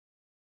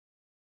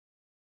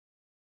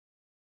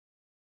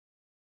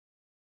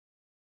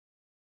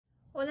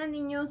Hola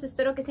niños,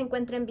 espero que se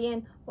encuentren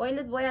bien. Hoy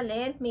les voy a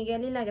leer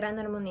Miguel y la gran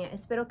armonía.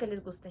 Espero que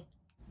les guste.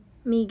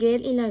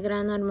 Miguel y la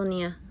gran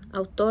armonía.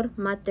 Autor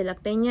Mat de la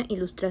Peña.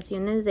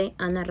 Ilustraciones de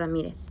Ana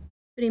Ramírez.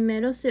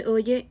 Primero se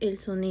oye el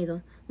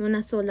sonido,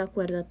 una sola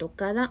cuerda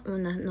tocada,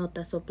 una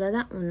nota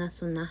soplada, una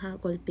sonaja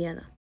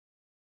golpeada.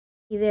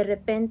 Y de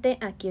repente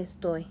aquí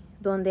estoy.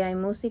 Donde hay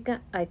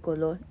música hay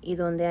color, y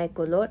donde hay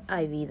color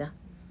hay vida.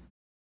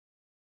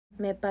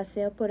 Me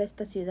paseo por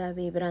esta ciudad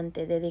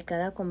vibrante,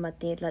 dedicada a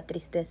combatir la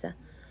tristeza.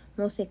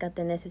 Música,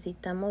 te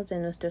necesitamos, de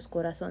nuestros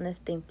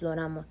corazones te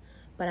imploramos.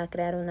 Para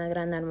crear una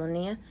gran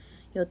armonía,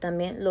 yo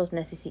también los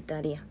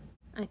necesitaría.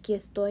 Aquí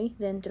estoy,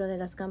 dentro de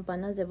las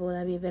campanas de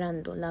boda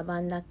vibrando. La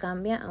banda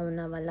cambia a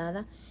una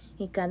balada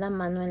y cada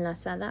mano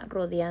enlazada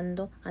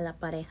rodeando a la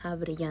pareja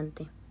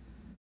brillante.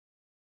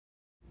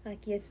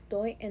 Aquí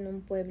estoy en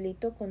un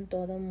pueblito con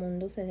todo el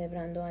mundo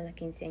celebrando a la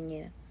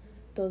quinceañera.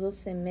 Todos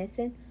se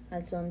mecen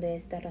al son de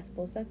esta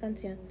rasposa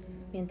canción,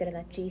 mientras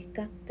la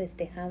chica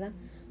festejada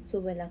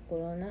sube la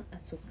corona a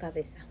su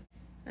cabeza.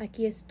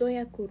 Aquí estoy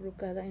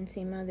acurrucada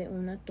encima de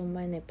una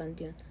tumba en el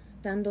panteón,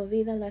 dando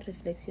vida a las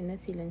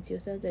reflexiones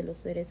silenciosas de los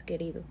seres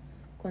queridos,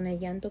 con el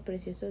llanto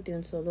precioso de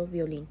un solo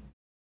violín.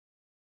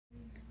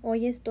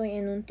 Hoy estoy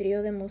en un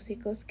trío de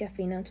músicos que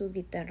afinan sus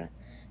guitarras,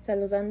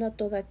 saludando a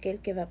todo aquel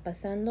que va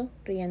pasando,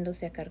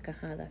 riéndose a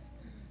carcajadas.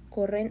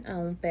 Corren a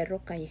un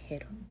perro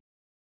callejero.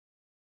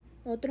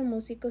 Otro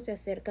músico se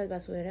acerca al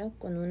basurero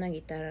con una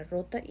guitarra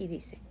rota y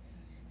dice: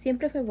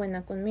 «Siempre fue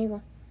buena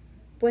conmigo».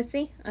 «Pues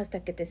sí,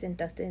 hasta que te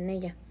sentaste en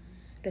ella»,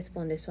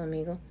 responde su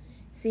amigo.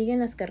 Siguen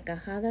las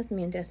carcajadas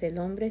mientras el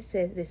hombre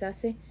se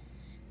deshace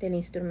del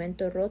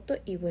instrumento roto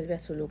y vuelve a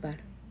su lugar.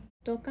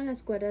 Tocan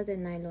las cuerdas de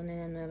nylon en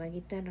la nueva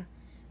guitarra,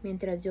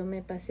 mientras yo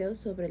me paseo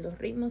sobre los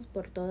ritmos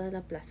por toda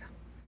la plaza.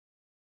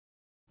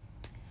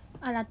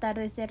 Al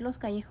atardecer los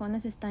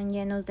callejones están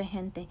llenos de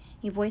gente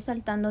y voy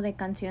saltando de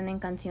canción en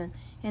canción.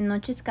 En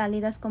noches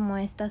cálidas como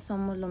esta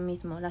somos lo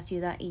mismo, la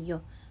ciudad y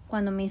yo,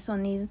 cuando mi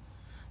sonido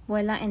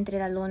vuela entre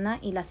la luna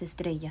y las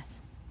estrellas.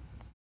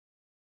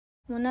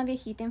 Una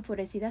viejita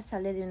enfurecida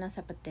sale de una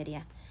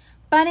zapatería.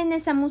 «¡Paren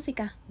esa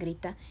música!»,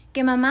 grita,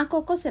 «que mamá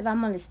Coco se va a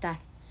molestar».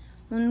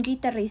 Un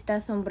guitarrista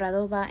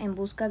asombrado va en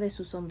busca de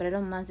su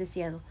sombrero más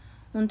deseado.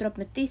 Un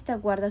trompetista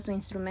guarda su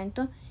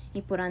instrumento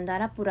y, por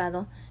andar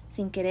apurado,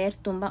 sin querer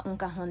tumba un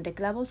cajón de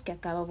clavos que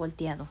acaba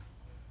volteado.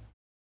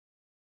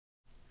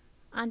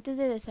 Antes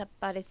de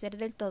desaparecer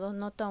del todo,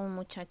 nota a un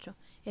muchacho,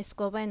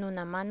 escoba en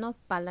una mano,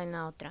 pala en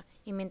la otra,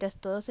 y mientras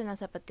todos en la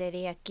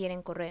zapatería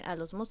quieren correr a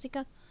los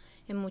músicos,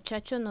 el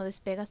muchacho no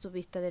despega su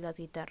vista de las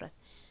guitarras.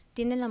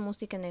 Tiene la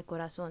música en el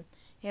corazón.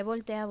 Él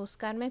voltea a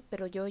buscarme,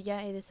 pero yo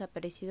ya he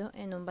desaparecido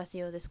en un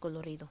vacío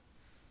descolorido.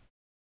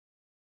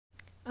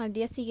 Al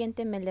día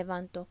siguiente me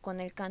levanto con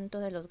el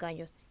canto de los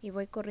gallos y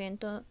voy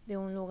corriendo de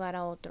un lugar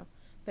a otro,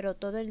 pero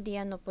todo el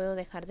día no puedo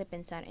dejar de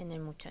pensar en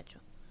el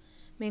muchacho.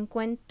 Me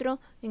encuentro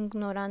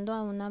ignorando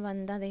a una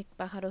banda de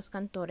pájaros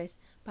cantores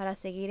para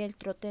seguir el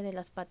trote de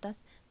las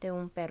patas de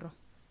un perro.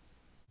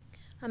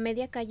 A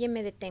media calle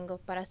me detengo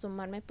para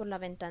asomarme por la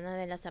ventana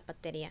de la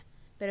zapatería,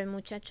 pero el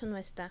muchacho no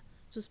está.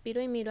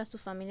 Suspiro y miro a su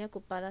familia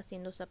ocupada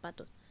haciendo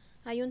zapatos.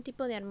 Hay un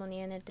tipo de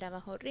armonía en el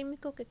trabajo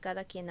rítmico que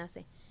cada quien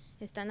hace.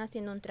 Están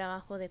haciendo un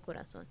trabajo de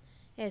corazón.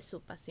 Es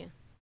su pasión.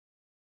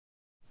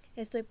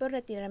 Estoy por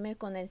retirarme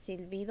con el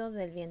silbido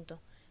del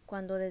viento,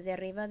 cuando desde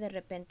arriba de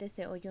repente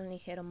se oye un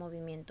ligero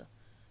movimiento.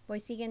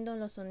 Voy siguiendo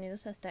los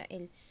sonidos hasta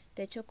el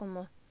techo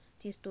como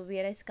si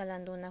estuviera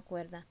escalando una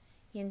cuerda,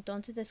 y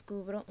entonces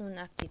descubro un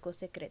ático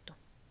secreto.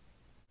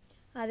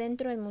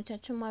 Adentro el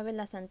muchacho mueve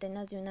las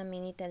antenas de una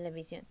mini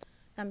televisión.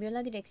 Cambió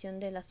la dirección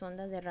de las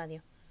ondas de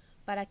radio,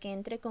 para que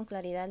entre con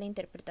claridad la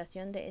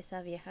interpretación de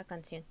esa vieja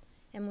canción.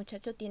 El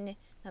muchacho tiene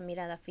la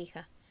mirada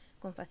fija,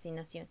 con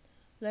fascinación.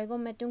 Luego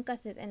mete un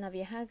cassette en la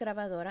vieja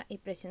grabadora y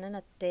presiona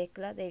la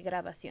tecla de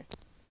grabación.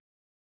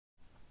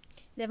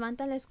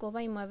 Levanta la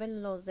escoba y mueve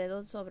los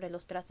dedos sobre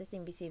los trastes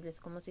invisibles,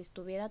 como si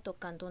estuviera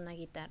tocando una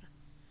guitarra.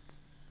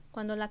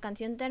 Cuando la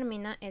canción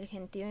termina, el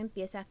gentío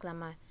empieza a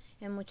clamar.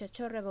 El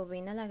muchacho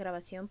rebobina la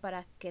grabación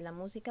para que la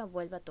música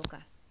vuelva a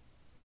tocar.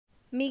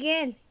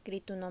 «¡Miguel!»,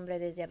 grita un hombre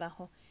desde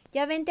abajo.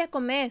 «¡Ya vente a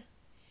comer!».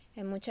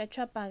 El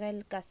muchacho apaga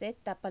el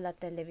cassette, tapa la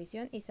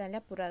televisión y sale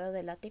apurado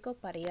del ático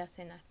para ir a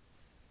cenar.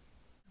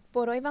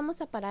 Por hoy vamos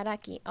a parar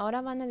aquí.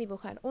 Ahora van a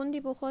dibujar un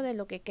dibujo de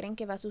lo que creen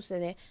que va a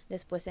suceder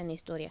después en la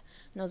historia.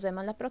 Nos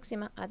vemos la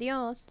próxima.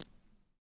 Adiós.